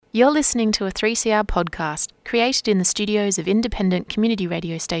You're listening to a 3CR podcast created in the studios of independent community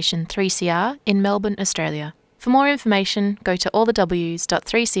radio station 3CR in Melbourne, Australia. For more information, go to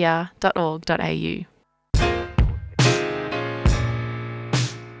allthews.3cr.org.au.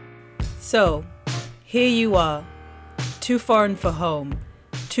 So, here you are, too foreign for home,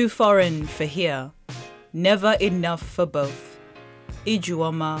 too foreign for here, never enough for both.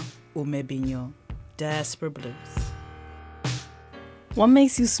 Ijuoma Umebinyo, Diaspora Blues. What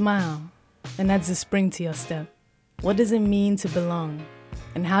makes you smile and adds a spring to your step? What does it mean to belong?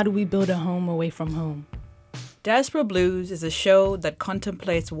 And how do we build a home away from home? Diaspora Blues is a show that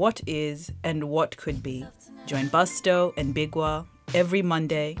contemplates what is and what could be. Join Busto and Bigwa every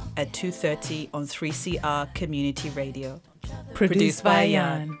Monday at 2:30 on 3CR Community Radio. Produced by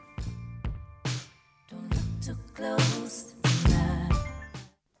Jan.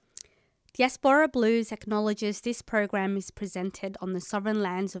 Diaspora Blues acknowledges this program is presented on the sovereign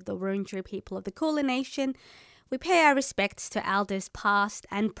lands of the Wurundjeri people of the Kulin Nation. We pay our respects to elders past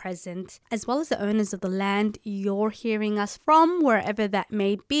and present, as well as the owners of the land you're hearing us from, wherever that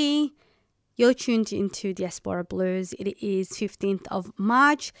may be. You're tuned into Diaspora Blues. It is 15th of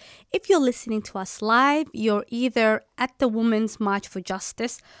March. If you're listening to us live, you're either at the Women's March for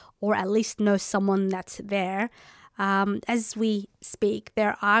Justice or at least know someone that's there. As we speak,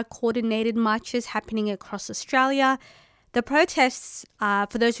 there are coordinated marches happening across Australia. The protests,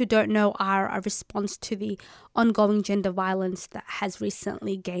 for those who don't know, are a response to the ongoing gender violence that has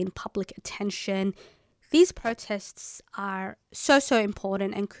recently gained public attention. These protests are so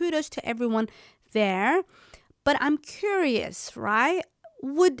important, and kudos to everyone there. But I'm curious, right?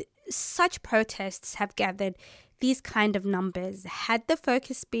 Would such protests have gathered these kind of numbers had the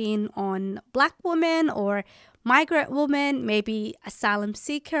focus been on Black women or migrant women, maybe asylum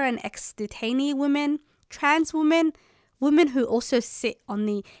seeker and ex-detainee women, trans women, women who also sit on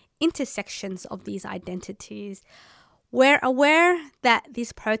the intersections of these identities? We're aware that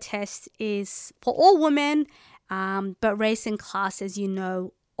this protest is for all women, but race and class, as you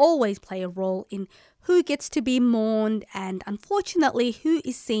know, always play a role in who gets to be mourned and, unfortunately, who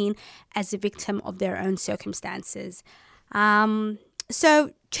is seen as a victim of their own circumstances. So,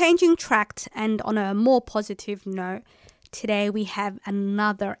 changing track and on a more positive note, today we have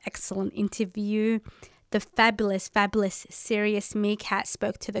another excellent interview. The fabulous Serious Meerkat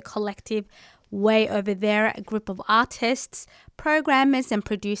spoke to the collective Way Over There, a group of artists, programmers and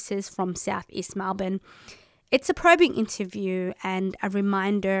producers from Southeast Melbourne. It's a probing interview and a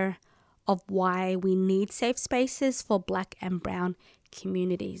reminder of why we need safe spaces for Black and Brown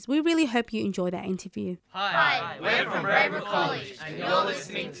communities. We really hope you enjoy that interview. Hi, we're from Braybrook College and you're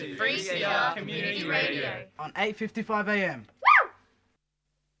listening to 3CR Community Radio on 8:55 a.m.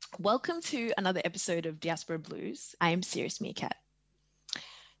 Welcome to another episode of Diaspora Blues. I am Serious Meerkat.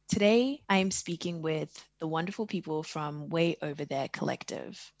 Today, I am speaking with the wonderful people from Way Over There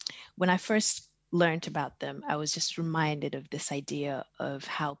Collective. When I first learned about them, I was just reminded of this idea of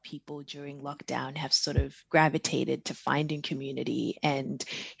how people during lockdown have sort of gravitated to finding community and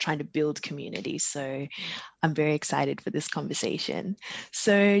trying to build community. So I'm very excited for this conversation.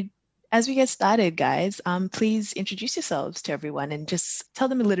 So as we get started, guys, please introduce yourselves to everyone and just tell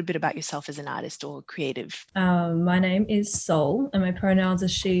them a little bit about yourself as an artist or creative. My name is Sol and my pronouns are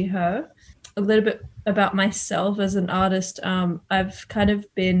she, her. A little bit about myself as an artist. I've kind of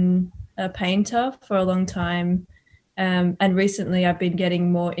been a painter for a long time, and recently I've been getting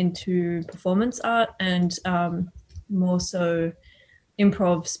more into performance art and more so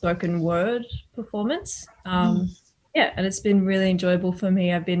improv spoken word performance. And it's been really enjoyable for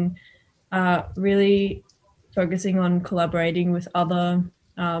me. I've been really focusing on collaborating with other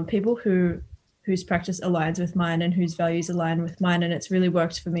people whose practice aligns with mine and whose values align with mine, and it's really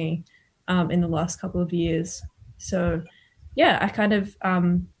worked for me in the last couple of years. So I kind of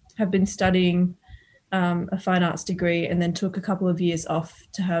have been studying a fine arts degree and then took a couple of years off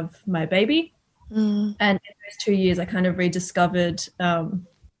to have my baby. And in those 2 years I kind of rediscovered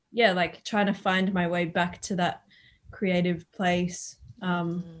trying to find my way back to that creative place,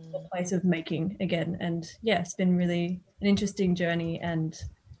 the place of making again. And it's been really an interesting journey and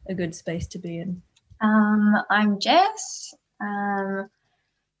a good space to be in. I'm Jess.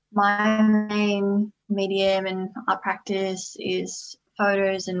 My main medium and art practice is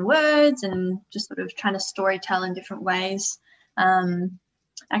photos and words, and just sort of trying to story tell in different ways.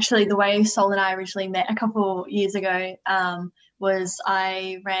 Actually, the way Sol and I originally met a couple years ago was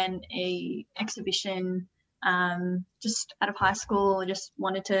I ran a exhibition just out of high school. I just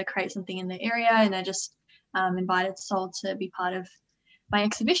wanted to create something in the area, and I just invited Sol to be part of my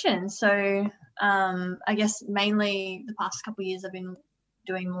exhibition. So I guess mainly the past couple of years I've been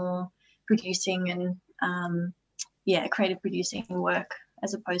doing more producing and creative producing work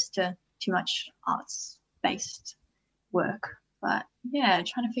as opposed to too much arts-based work. But yeah,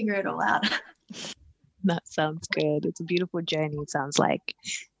 trying to figure it all out. That sounds good. It's a beautiful journey, it sounds like.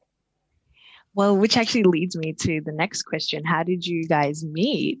 Well, which actually leads me to the next question. How did you guys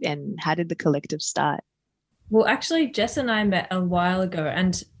meet and how did the collective start? Well, actually, Jess and I met a while ago,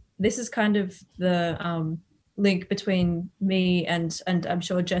 and this is kind of the link between me and I'm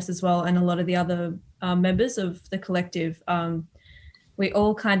sure Jess as well, and a lot of the other members of the collective. We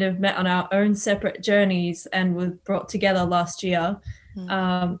all kind of met on our own separate journeys and were brought together last year.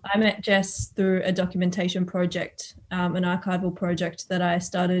 I met Jess through a documentation project, an archival project that I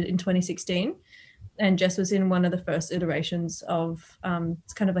started in 2016. And Jess was in one of the first iterations of,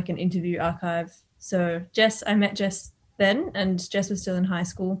 it's kind of like an interview archive. So I met Jess then, and Jess was still in high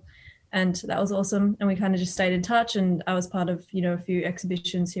school, and that was awesome. And we kind of just stayed in touch, and I was part of, a few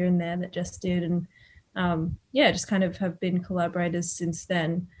exhibitions here and there that Jess did. And just kind of have been collaborators since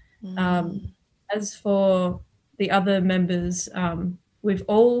then. As for the other members, we've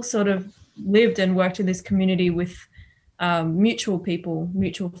all sort of lived and worked in this community with mutual people,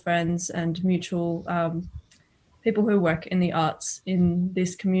 mutual friends, and mutual people who work in the arts in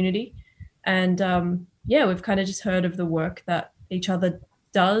this community. And we've kind of just heard of the work that each other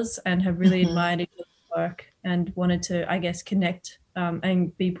does and have really admired each other's work and wanted to, I guess, connect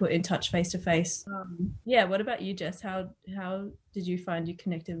and be put in touch face to face. What about you, Jess? How did you find you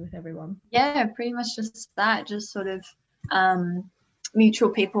connected with everyone? Yeah, pretty much just that, just sort of mutual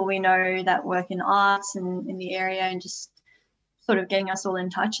people we know that work in arts and in the area, and just sort of getting us all in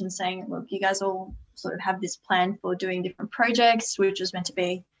touch and saying, look, you guys all sort of have this plan for doing different projects, which was meant to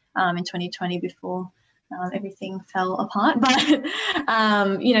be in 2020 before everything fell apart. But,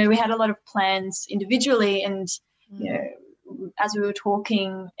 we had a lot of plans individually, and, as we were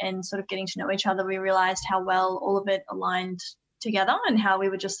talking and sort of getting to know each other, we realized how well all of it aligned together and how we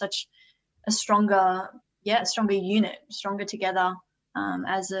were just such a stronger unit, stronger together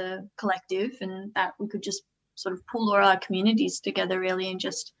as a collective, and that we could just sort of pull all our communities together really and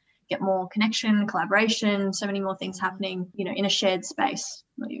just get more connection, collaboration, so many more things happening, in a shared space,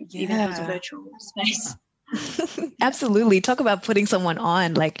 even if it was a virtual space. Absolutely. Talk about putting someone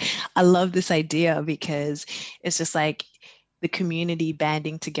on. Like, I love this idea because it's just like the community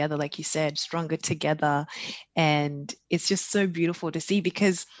banding together, like you said, stronger together. And it's just so beautiful to see,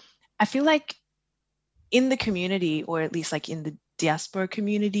 because I feel like in the community, or at least like in the diaspora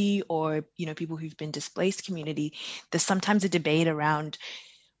community, or, people who've been displaced community, there's sometimes a debate around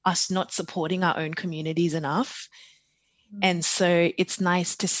us not supporting our own communities enough. And so it's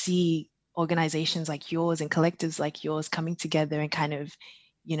nice to see organizations like yours and collectives like yours coming together and kind of,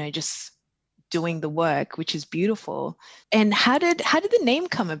 just doing the work, which is beautiful. And how did the name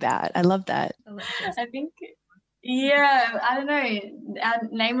come about? I love that. I think, I don't know. Our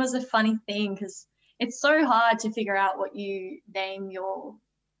name was a funny thing because it's so hard to figure out what you name your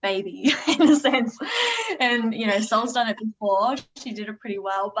baby in a sense. And, Sol's done it before. She did it pretty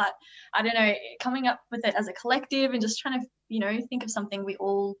well. But I don't know, coming up with it as a collective and just trying to, think of something we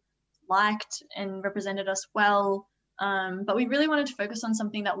all liked and represented us well. But we really wanted to focus on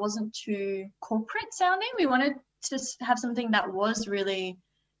something that wasn't too corporate sounding. We wanted to have something that was really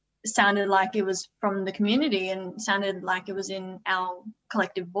sounded like it was from the community and sounded like it was in our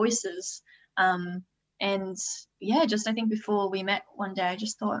collective voices. I think before we met one day, I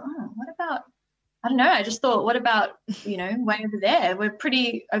just thought, what about, way over there? We're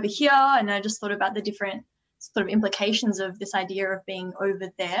pretty over here. And I just thought about the different sort of implications of this idea of being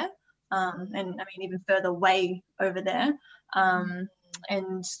over there. Even further way over there.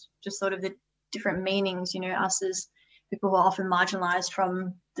 And just sort of the different meanings, us as people who are often marginalized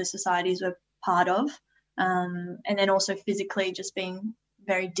from the societies we're part of. And then also physically just being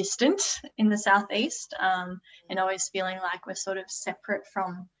very distant in the southeast, and always feeling like we're sort of separate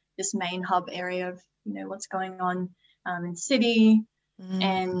from this main hub area of what's going on in city,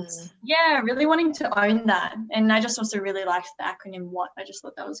 and really wanting to own that. And I just also really liked the acronym WHAT. I just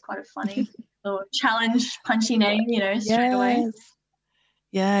thought that was quite a funny little challenge, punchy name, straight away.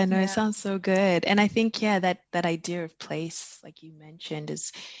 It sounds so good. And I think that idea of place, like you mentioned,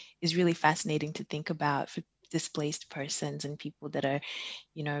 is really fascinating to think about for displaced persons and people that are,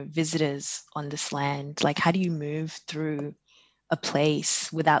 visitors on this land. Like, how do you move through a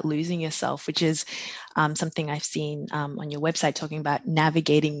place without losing yourself, which is something I've seen on your website talking about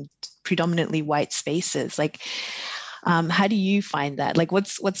navigating predominantly white spaces. Like, how do you find that? Like,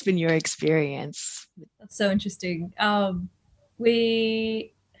 what's been your experience? That's so interesting.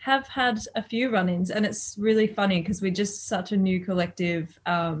 We have had a few run-ins, and it's really funny because we're just such a new collective,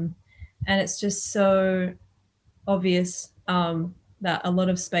 and it's just so obvious that a lot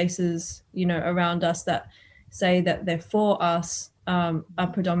of spaces, you know, around us that say that they're for us are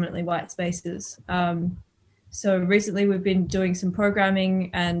predominantly white spaces. So recently we've been doing some programming,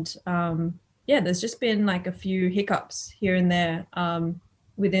 and there's just been like a few hiccups here and there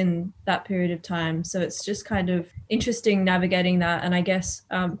within that period of time. So it's just kind of interesting navigating that. And I guess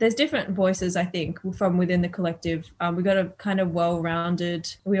there's different voices, I think, from within the collective. We got a kind of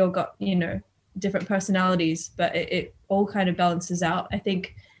well-rounded, we all got, you know, different personalities, but it all kind of balances out. I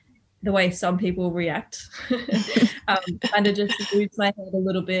think the way some people react kind of just moves my head a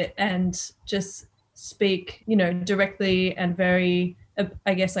little bit and just speak, you know, directly and very,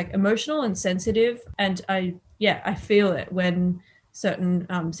 I guess, like emotional and sensitive. And I feel it when certain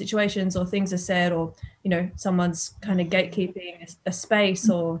situations or things are said, or, you know, someone's kind of gatekeeping a space,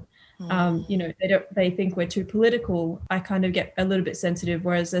 or you know, they think we're too political. I kind of get a little bit sensitive,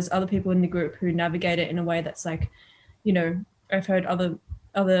 whereas there's other people in the group who navigate it in a way that's like, you know, I've heard other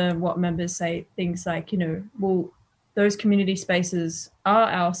what members say things like, you know, well, those community spaces are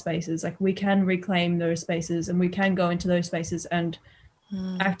our spaces. Like, we can reclaim those spaces and we can go into those spaces and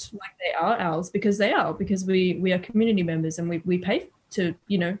act like they are ours, because we are community members, and we pay to,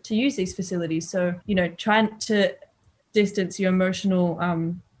 you know, to use these facilities. So, you know, trying to distance your emotional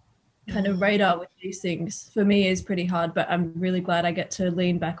kind of radar with these things for me is pretty hard, but I'm really glad I get to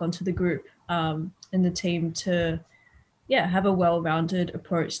lean back onto the group and the team to have a well-rounded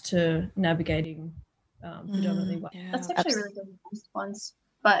approach to navigating predominantly white. Yeah, that's actually a really good response,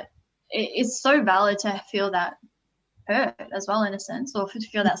 but it's so valid to feel that hurt as well, in a sense, or to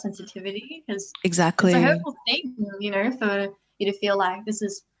feel that sensitivity, because exactly, it's a hurtful thing, you know, for you to feel like this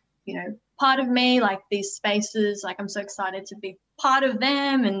is, you know, part of me, like these spaces, like I'm so excited to be part of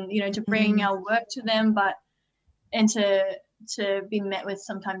them, and, you know, to bring our work to them, and to be met with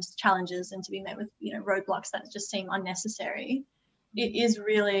sometimes challenges, and to be met with, you know, roadblocks that just seem unnecessary. It is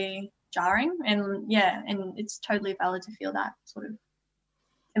really jarring, and it's totally valid to feel that sort of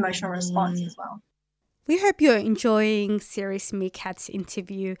emotional response as well. We hope you're enjoying Serious Meerkat's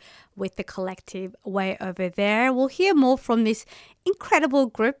interview with the collective Way Over There. We'll hear more from this incredible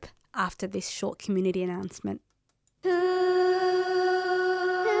group after this short community announcement.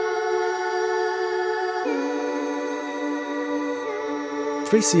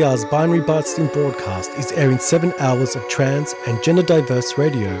 3CR's Binary Busting broadcast is airing 7 hours of trans and gender diverse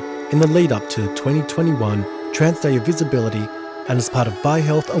radio in the lead up to the 2021 Trans Day of Visibility and as part of Bi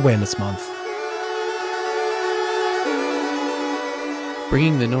Health Awareness Month.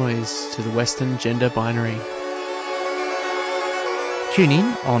 Bringing the noise to the Western gender binary. Tune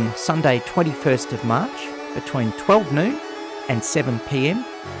in on Sunday 21st of March between 12 noon and 7 p.m.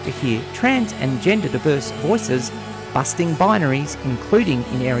 to hear trans and gender diverse voices busting binaries, including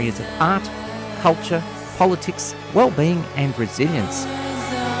in areas of art, culture, politics, well-being and resilience.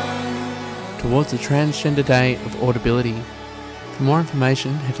 Towards the Transgender Day of Audibility. For more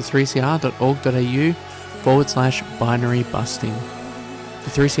information, head to 3cr.org.au/binary busting. The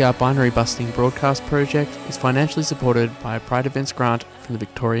 3CR Binary Busting broadcast project is financially supported by a Pride Events grant from the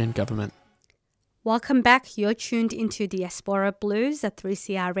Victorian Government. Welcome back. You're tuned into Diaspora Blues, a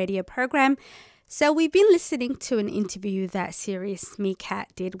 3CR radio program. So we've been listening to an interview that Serious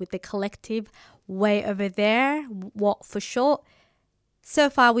Meerkat did with the collective Way Over There, WOT for short. So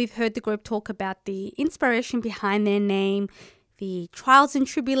far, we've heard the group talk about the inspiration behind their name, the trials and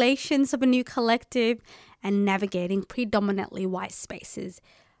tribulations of a new collective, and navigating predominantly white spaces.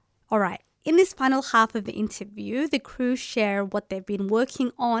 All right, in this final half of the interview, the crew share what they've been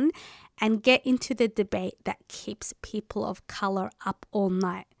working on and get into the debate that keeps people of colour up all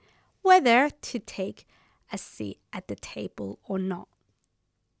night, whether to take a seat at the table or not.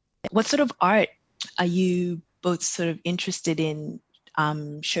 What sort of art are you both sort of interested in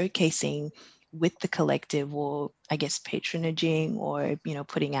showcasing with the collective, or I guess patronaging, or, you know,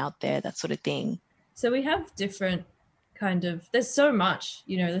 putting out there, that sort of thing? So we have different kind of, there's so much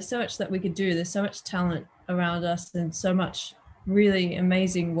that we could do. There's so much talent around us and so much really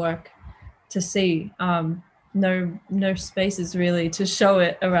amazing work to see. No spaces really to show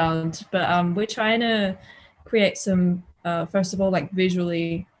it around, but we're trying to create some first of all, like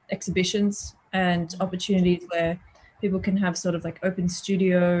visually exhibitions and opportunities where people can have sort of like open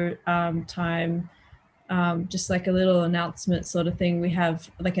studio time, just like a little announcement sort of thing. We have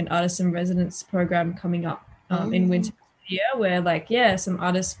like an artist in residence program coming up in winter here, where like some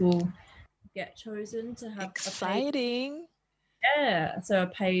artists will get chosen to have exciting. So a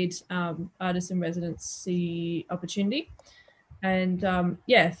paid artist in residency opportunity. And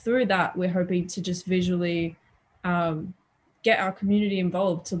through that, we're hoping to just visually get our community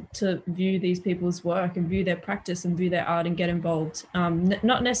involved to view these people's work and view their practice and view their art and get involved.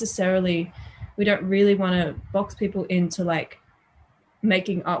 Not necessarily, we don't really want to box people into like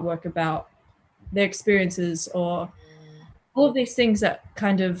making artwork about their experiences or all of these things that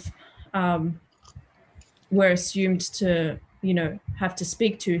kind of we're assumed to, have to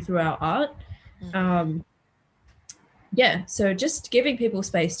speak to through our art. So just giving people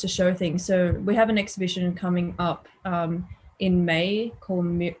space to show things. So we have an exhibition coming up in May called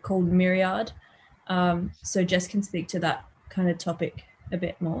Myriad. So Jess can speak to that kind of topic a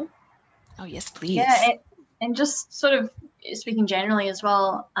bit more. Oh, yes, please. Yeah, and just sort of speaking generally as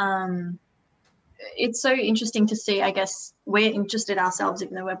well, it's so interesting to see, I guess, we're interested ourselves,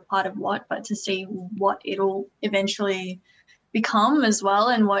 even though we're part of what, but to see what it'll eventually become as well,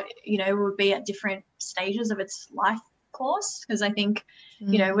 and what, will be at different stages of its life course. Because I think,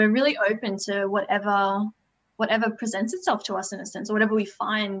 we're really open to whatever presents itself to us in a sense, or whatever we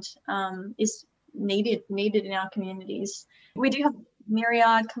find is needed in our communities. We do have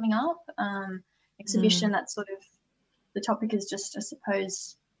Myriad coming up, exhibition that's sort of, the topic is just, I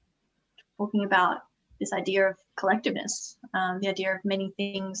suppose, talking about this idea of collectiveness, the idea of many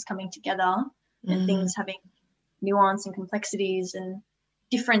things coming together and things having nuance and complexities and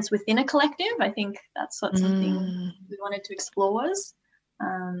difference within a collective. I think that's something we wanted to explore was.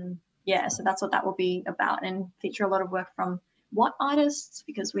 So that's what that will be about, and feature a lot of work from what artists,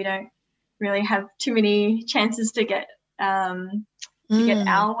 because we don't really have too many chances to get our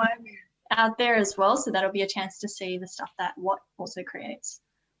work out there as well. So that'll be a chance to see the stuff that what also creates.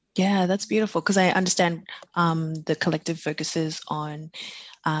 Yeah, that's beautiful, because I understand the collective focuses on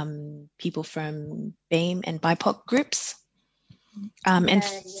people from BAME and BIPOC groups.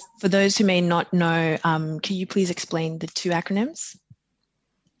 For those who may not know, can you please explain the two acronyms?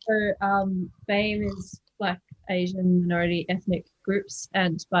 So BAME is Black, Asian, minority ethnic groups,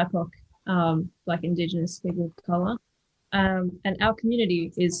 and BIPOC, Black, Indigenous people of colour. And our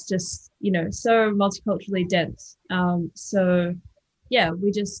community is just, so multiculturally dense.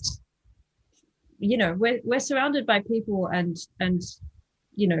 We just, we're surrounded by people and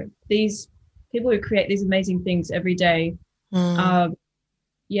these people who create these amazing things every day.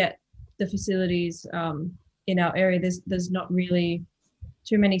 Yet the facilities in our area, there's not really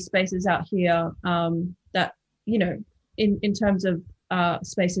too many spaces out here that, in terms of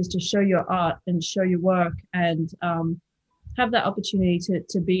spaces to show your art and show your work and have that opportunity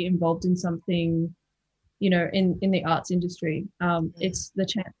to be involved in something, in the arts industry. It's the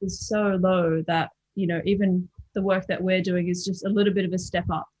chance is so low that, even the work that we're doing is just a little bit of a step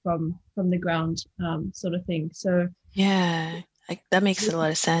up from the ground sort of thing. So yeah, that makes a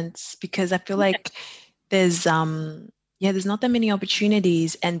lot of sense, because I feel like there's not that many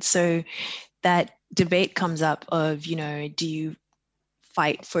opportunities. And so that debate comes up of, do you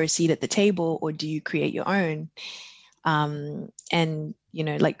fight for a seat at the table or do you create your own? And,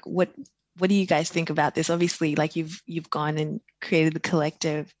 what do you guys think about this? Obviously, like you've gone and created the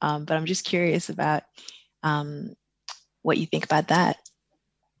collective, but I'm just curious about what you think about that.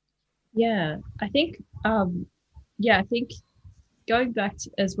 Yeah, I think going back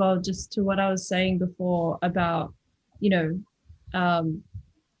to, as well, just to what I was saying before about,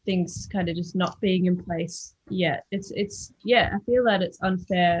 things kind of just not being in place yet. I feel that it's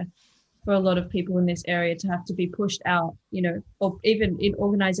unfair for a lot of people in this area to have to be pushed out, or even in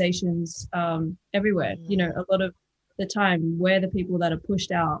organizations everywhere. A lot of the time we're the people that are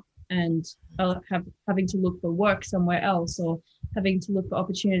pushed out and are having to look for work somewhere else, or having to look for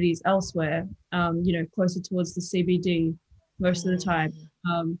opportunities elsewhere, closer towards the CBD most of the time.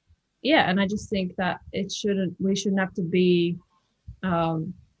 And I just think that we shouldn't have to be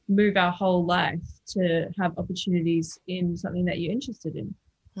move our whole life to have opportunities in something that you're interested in.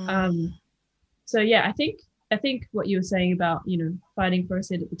 I think what you were saying about, fighting for a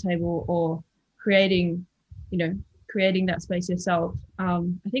seat at the table or creating that space yourself.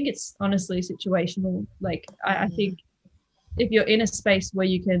 I think it's honestly situational. Like, I think if you're in a space where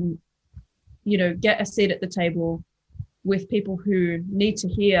you can, get a seat at the table with people who need to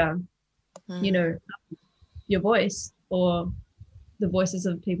hear, your voice or the voices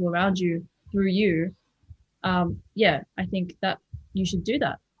of people around you through you, I think that you should do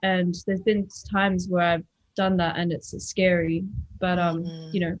that. And there's been times where I've done that and it's scary, but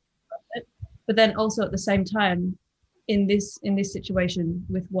but then also at the same time, in this situation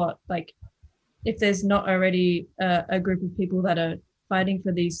with if there's not already a group of people that are fighting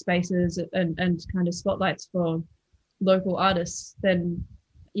for these spaces and kind of spotlights for local artists, then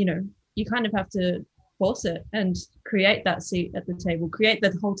you kind of have to force it and create that seat at the table, create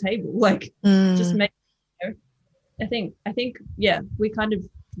the whole table, like just make, you know, I think, yeah, we kind of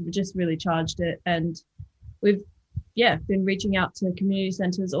just really charged it, and we've, been reaching out to community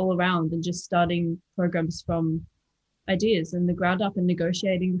centres all around and just starting programs from ideas and the ground up and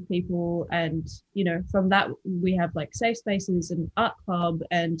negotiating with people. And, you know, from that we have like safe spaces and art club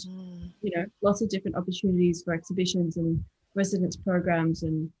and, you know, lots of different opportunities for exhibitions and residence programs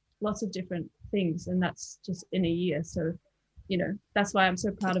and lots of different things. And that's just in a year. So, you know, that's why I'm so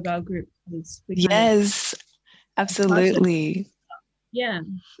proud of our group. Yes, absolutely. Yeah.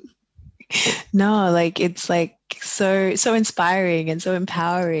 No, like it's like so inspiring and so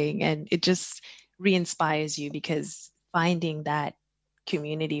empowering, and it just re-inspires you, because finding that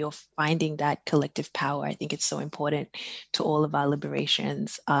community or finding that collective power, I think it's so important to all of our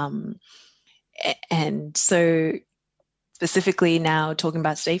liberations. And so specifically now talking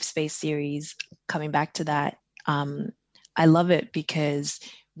about Safe Space series, coming back to that, I love it because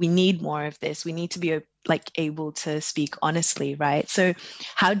we need more of this. We need to be like able to speak honestly, right? So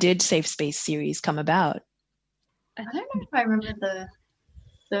how did Safe Space series come about? I don't know if I remember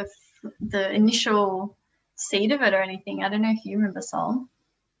the initial seed of it or anything. I don't know if you remember, Sol.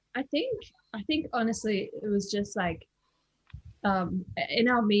 I think honestly it was just like in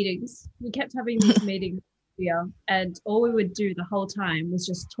our meetings, we kept having these meetings here, and all we would do the whole time was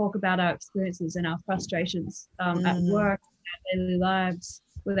just talk about our experiences and our frustrations at work, our daily lives,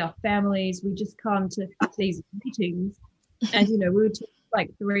 with our families. We just come to these meetings and, you know, we would talk like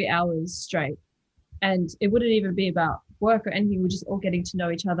 3 hours straight, and it wouldn't even be about work or anything. We were just all getting to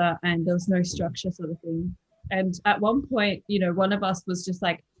know each other, and there was no structure sort of thing. And at one point, you know, one of us was just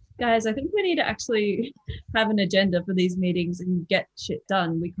like, guys, I think we need to actually have an agenda for these meetings and get shit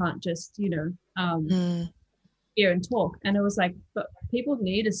done. We can't just, you know, hear and talk. And it was like, but people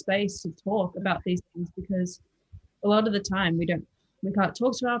need a space to talk about these things, because a lot of the time we can't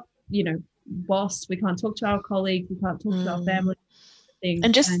talk to our, you know, boss, we can't talk to our colleagues, we can't talk to our family.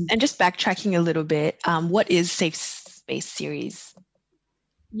 And just backtracking a little bit, what is Safe Space series?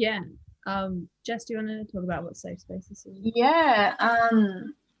 Yeah. Jess, do you want to talk about what Safe Space is? Yeah,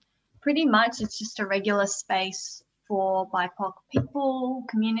 pretty much it's just a regular space for BIPOC people,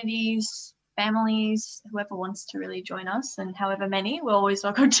 communities, families, whoever wants to really join us, and however many, we're always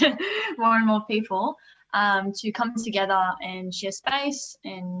welcome to more and more people to come together and share space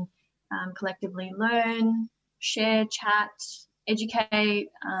and collectively learn, share, chat, educate.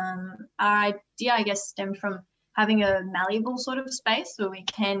 Our idea, I guess, stemmed from having a malleable sort of space where we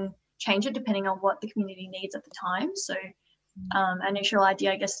can change it depending on what the community needs at the time. So our initial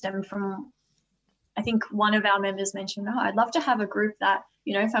idea, I guess, stemmed from, I think one of our members mentioned, I'd love to have a group that,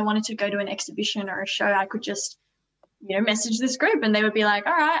 you know, if I wanted to go to an exhibition or a show, I could just, you know, message this group and they would be like,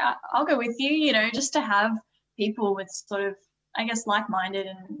 all right, I'll go with you, you know, just to have people with sort of, I guess, like-minded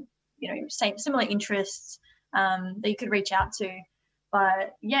and, you know, similar interests that you could reach out to.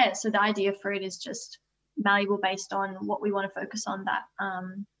 But yeah, so the idea for it is just malleable based on what we want to focus on that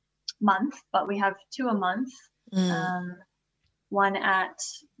month. But we have 2 a month, one at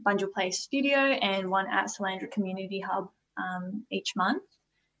Bunjil Place Studio and one at Salandra Community Hub each month.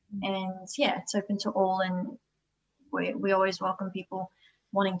 And yeah, it's open to all, and we always welcome people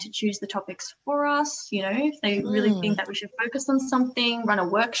wanting to choose the topics for us, you know, if they really think that we should focus on something, run a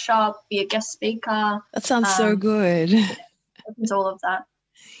workshop, be a guest speaker. That sounds so good. It's all of that.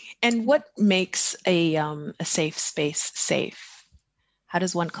 And what makes a safe space safe? How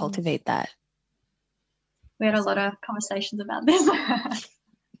does one cultivate that? We had a lot of conversations about this.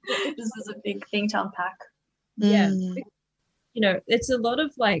 This is a big thing to unpack. Yeah. You know, it's a lot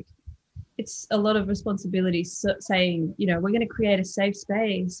of responsibility saying, you know, we're going to create a safe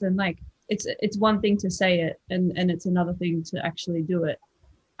space, and like it's one thing to say it and it's another thing to actually do it.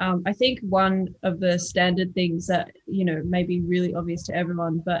 I think one of the standard things that, you know, may be really obvious to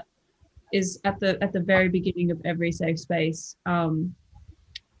everyone, but is at the very beginning of every safe space,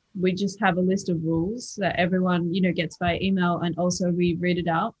 we just have a list of rules that everyone, you know, gets by email, and also we read it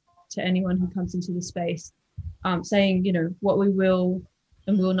out to anyone who comes into the space, saying, you know, what we will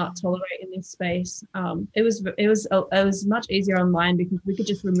and will not tolerate in this space. It was much easier online because we could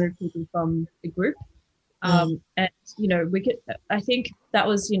just remove people from the group. And, you know, I think that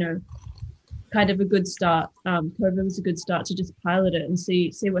was, you know, kind of a good start. COVID was a good start to just pilot it and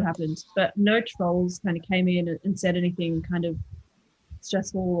see what happens. But no trolls kind of came in and said anything kind of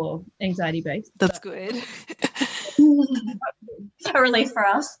stressful or anxiety based. That's good. A relief for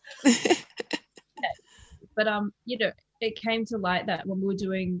us. But you know, it came to light that when we were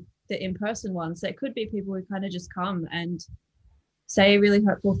doing the in-person ones, there could be people who kind of just come and say really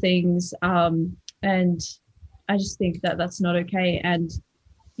hurtful things, And I just think that that's not okay. And,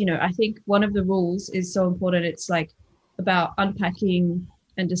 you know, I think one of the rules is so important. It's like about unpacking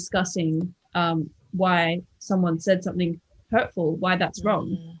and discussing why someone said something hurtful, why that's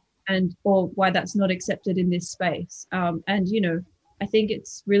wrong, and or why that's not accepted in this space. And, you know, I think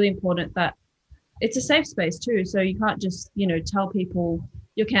it's really important that it's a safe space too. So you can't just, you know, tell people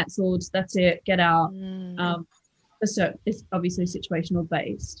you're cancelled, that's it, get out. So it's obviously situational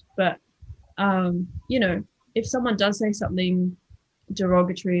based. But, you know, if someone does say something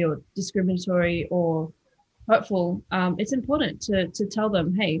derogatory or discriminatory or hurtful, it's important to tell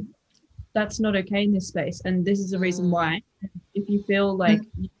them, hey, that's not okay in this space. And this is the reason why. If you feel like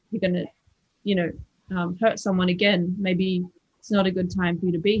you're going to, you know, hurt someone again, maybe it's not a good time for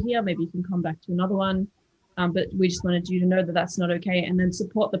you to be here. Maybe you can come back to another one. But we just wanted you to know that that's not okay, and then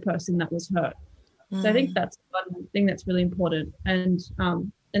support the person that was hurt. So I think that's one thing that's really important. And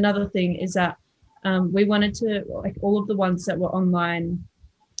another thing is that we wanted to, like, all of the ones that were online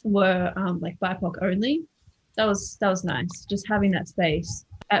were like BIPOC only. That was nice, just having that space.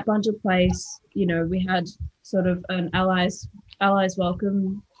 At Bunja Place, you know, we had sort of an allies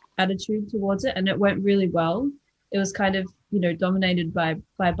welcome attitude towards it, and it went really well. It was kind of, you know, dominated by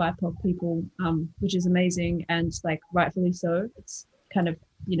BIPOC people, which is amazing, and like rightfully so. It's kind of,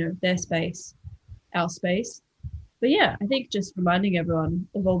 you know, their space, our space. But yeah, I think just reminding everyone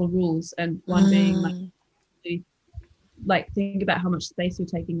of all the rules, and one being like think about how much space you're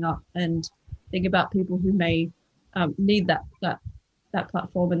taking up, and think about people who may need that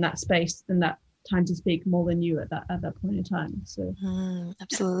platform and that space and that time to speak more than you at that point in time. So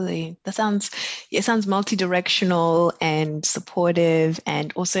absolutely, it sounds multi-directional and supportive,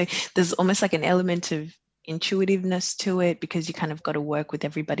 and also there's almost like an element of intuitiveness to it, because you kind of got to work with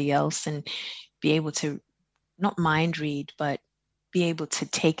everybody else and be able to not mind read, but be able to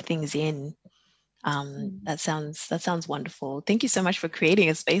take things in. That sounds wonderful. Thank you so much for creating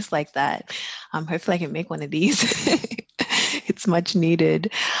a space like that. Hopefully I can make one of these. It's much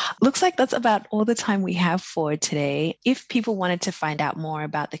needed. Looks like that's about all the time we have for today. If people wanted to find out more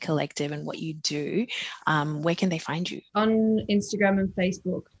about the collective and what you do, where can they find you? On Instagram and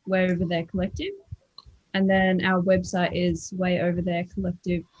Facebook, Way Over There Collective. And then our website is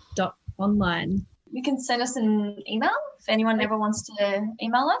wayovertherecollective.online. You can send us an email if anyone ever wants to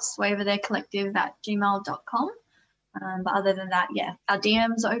email us, wayovertherecollective@gmail.com. But other than that, yeah, our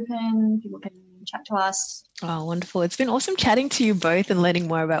DM's open. People can chat to us. Oh, wonderful. It's been awesome chatting to you both and learning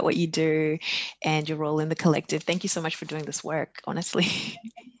more about what you do and your role in the collective. Thank you so much for doing this work, honestly.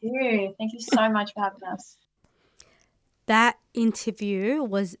 Thank you. Thank you so much for having us. That interview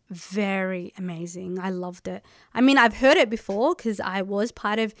was very amazing. I loved it. I mean, I've heard it before because I was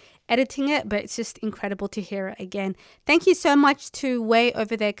part of editing it, but it's just incredible to hear it again. Thank you so much to Way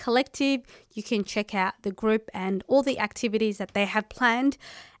Over There Collective. You can check out the group and all the activities that they have planned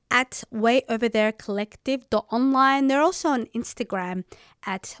at wayovertherecollective.online. They're also on Instagram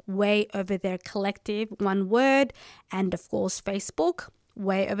at Way Over There Collective, one word, and of course Facebook,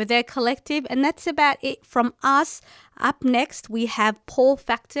 Way Over There Collective. And that's about it from us. Up next, we have Paul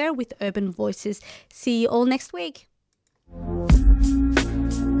Factor with Urban Voices. See you all next week.